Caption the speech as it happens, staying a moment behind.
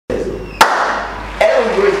Hello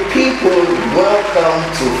great people,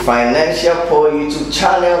 welcome to Financial Power YouTube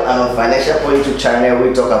channel. And on Financial Power YouTube channel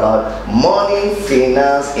we talk about money,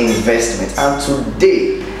 finance, investment. And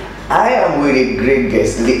today I am with a great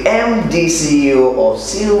guest, the MD CEO of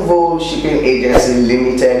SYLVO Shipping Agency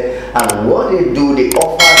Limited. And what they do, they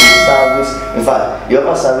offer the service, in fact they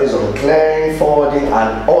offer service on clearing, forwarding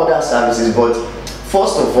and other services. But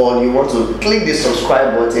first of all, you want to click the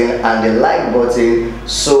subscribe button and the like button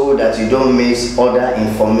so that you don't miss other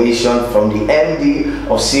information from the MD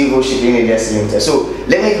of SYLVO Shipping Agency Limited. So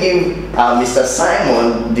let me give Mr.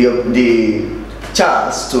 Simon the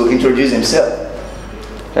chance to introduce himself.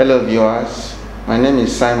 Hello viewers, my name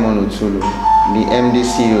is Simon Utulu, the MD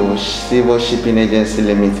CEO of SYLVO Shipping Agency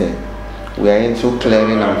Limited. We are into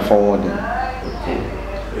clearing and forwarding.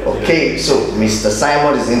 Okay, so Mr.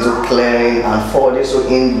 Simon is into clearing and forwarding. So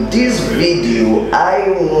in this video, I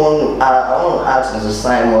want to ask Mr.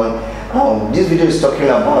 Simon, this video is talking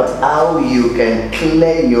about how you can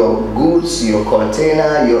clear your goods, your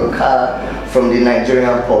container, your car from the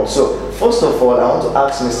Nigerian port. So first of all, I want to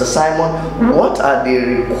ask Mr. Simon, what are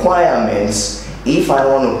the requirements if I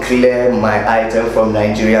want to clear my item from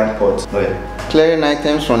Nigerian port? Clearing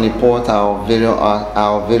items from the port are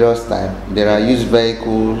various types. There are used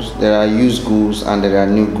vehicles, there are used goods, and there are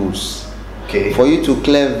new goods. Okay. For you to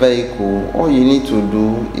clear vehicle, all you need to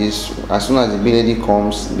do is, as soon as the lady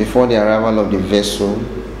comes, before the arrival of the vessel,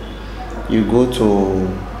 you go to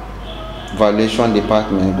valuation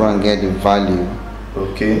department, go and get the value.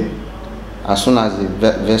 Okay. As soon as the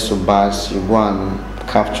vessel berths, you go and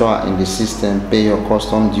capture in the system, pay your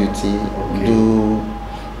custom duty, okay, do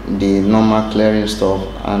the normal clearing stuff,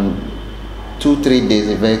 and 2-3 days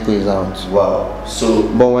the vehicle is out. Wow. So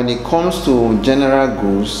but when it comes to general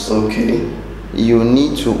goods, okay, you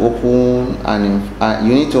need to open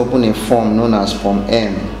a form known as Form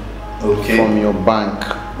M, okay, from your bank.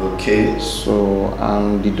 Okay. So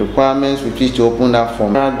the requirements with which to open that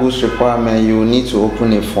form, general goods requirement, you need to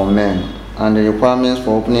open a Form M, and the requirements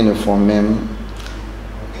for opening a Form M,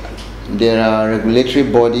 there are regulatory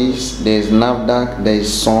bodies, there is NAFDAC, there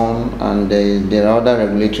is SON, and there are other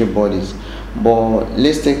regulatory bodies. But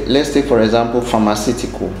let's take for example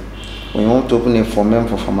pharmaceutical. When you want to open a Form M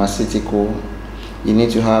for pharmaceutical, you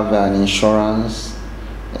need to have an insurance,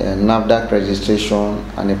 a NAFDAC registration,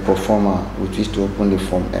 and a pro forma with which to open the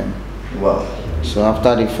Form M. Wow. So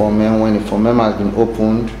after the Form M, when the Form M has been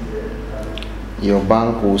opened, your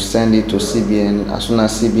bank will send it to CBN. As soon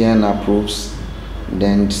as CBN approves,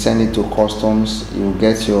 then send it to customs. You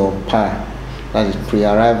get your PAR, that is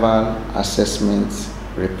pre-arrival assessment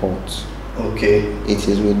report. Okay. It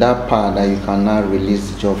is with that PAR that you can now release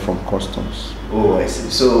the job from customs. Oh, I see.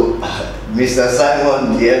 So Mr.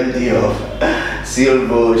 Simon, the MD of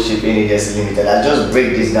SYLVO Shipping Agency Limited, I'll just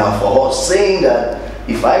break this down for us, saying that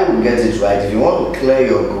if I will get it right, if you want to clear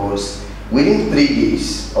your goods within 3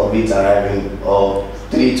 days of it arriving, or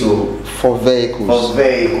 3 to for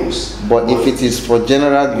vehicles. But if it is for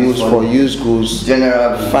general goods, for used goods,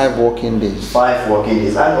 general goods, 5 working days. 5 working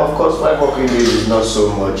days, and of course 5 working days is not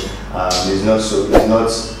so much. It's not so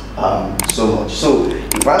much. So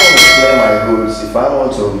if I want to clear my goods, if I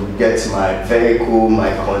want to get my vehicle,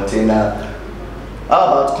 my container, how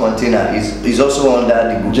about container? Is also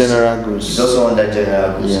under the goods. General goods. It's also under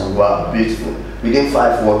general goods. Yeah. Wow, beautiful. Within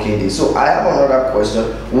 5 working days. So I have another question.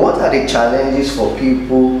 What are the challenges for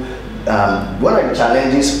people? What are the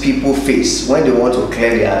challenges people face when they want to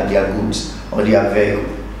clear their goods or their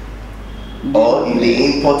vehicle? Or in the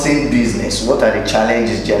importing business, what are the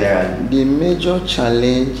challenges generally? The major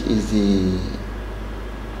challenge is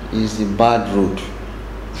the bad road.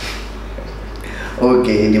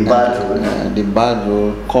 Okay, the bad road. The bad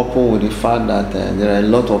road, coupled with the fact that there are a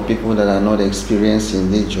lot of people that are not experienced in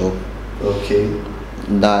the job. Okay.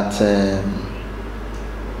 That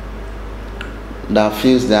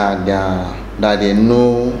feels that they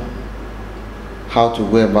know how to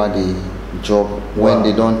go about the job when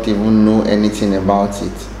they don't even know anything about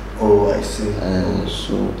it. Oh, I see.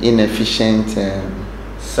 So inefficient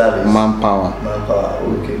service, manpower.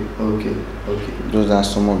 Okay. Those are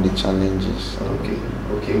some of the challenges.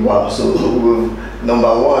 Okay. Wow. So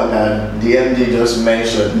number one, the MD just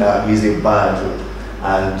mentioned now is a bad road,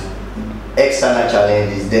 and external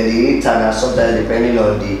challenges. Then the internal, sometimes depending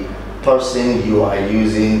on the person you are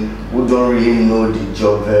using, who don't really know the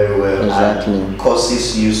job very well, exactly, and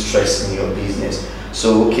causes you stress in your business.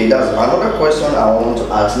 So okay, that's another question I want to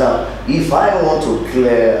ask now. If I want to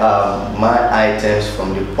clear my items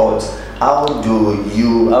from the port, how do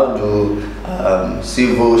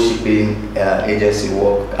SYLVO Shipping Agency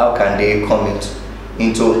work? How can they come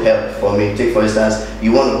into help for me. Take for instance,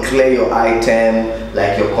 you want to clear your item,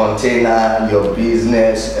 like your container, your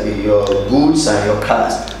business, your goods and your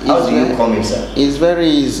cars. How do you come in, sir? It's very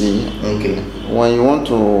easy. Okay. When you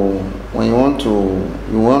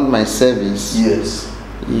want my service, yes,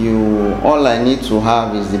 all I need to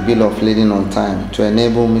have is the bill of lading on time to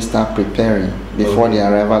enable me start preparing before the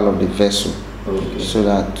arrival of the vessel. Okay. So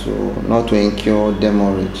that not to incur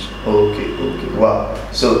demurrage. Okay. Wow.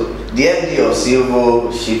 So the MD of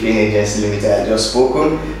SYLVO Shipping Agency Limited has just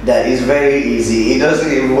spoken that it's very easy. He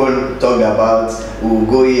doesn't even talk about we'll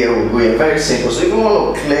go here. Very simple. So if you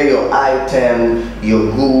want to clear your item,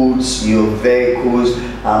 your goods, your vehicles,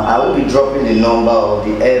 I will be dropping the number of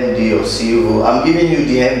the MD of SYLVO. I'm giving you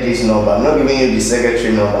the MD's number. I'm not giving you the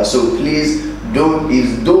secretary number. So please,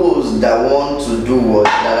 if those that want to do what,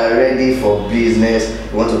 that are ready for business,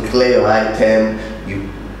 you want to clear your item,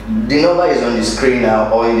 the number is on the screen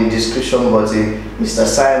now or in the description button. Mr.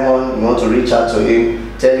 Simon, you want to reach out to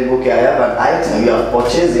him, tell him, okay, I have an item, you have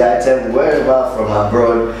purchased the item wherever from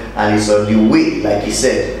abroad and it's on the way, like he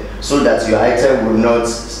said, so that your item will not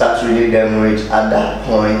start really damage. At that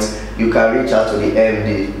point, you can reach out to the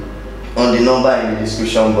MD on the number in the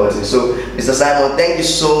description button. So Mr. Simon, thank you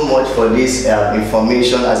so much for this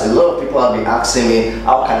information, as a lot of people have been asking me,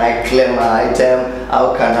 how can I clear my item,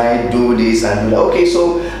 how can I do this and do that. Okay,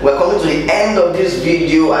 so we're coming to the end of this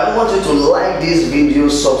video. I want you to like this video,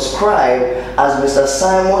 subscribe, as Mr.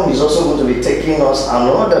 Simon is also going to be taking us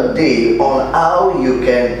another day on how you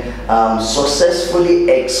can successfully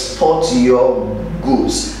export your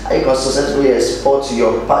goods. You can successfully export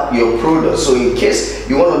your products. So in case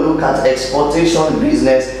you want to look at exportation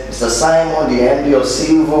business, Mr. Simon, the MD of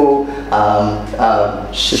SYLVO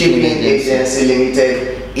Shipping Agency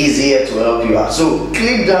Limited, is here to help you out. So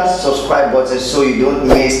click that subscribe button so you don't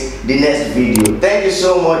miss the next video. Thank you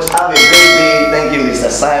so much. Have a great day. Thank you, Mr.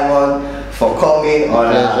 Simon, for coming on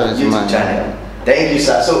our YouTube channel. Thank you,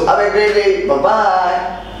 sir. So have a great day. Bye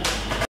bye.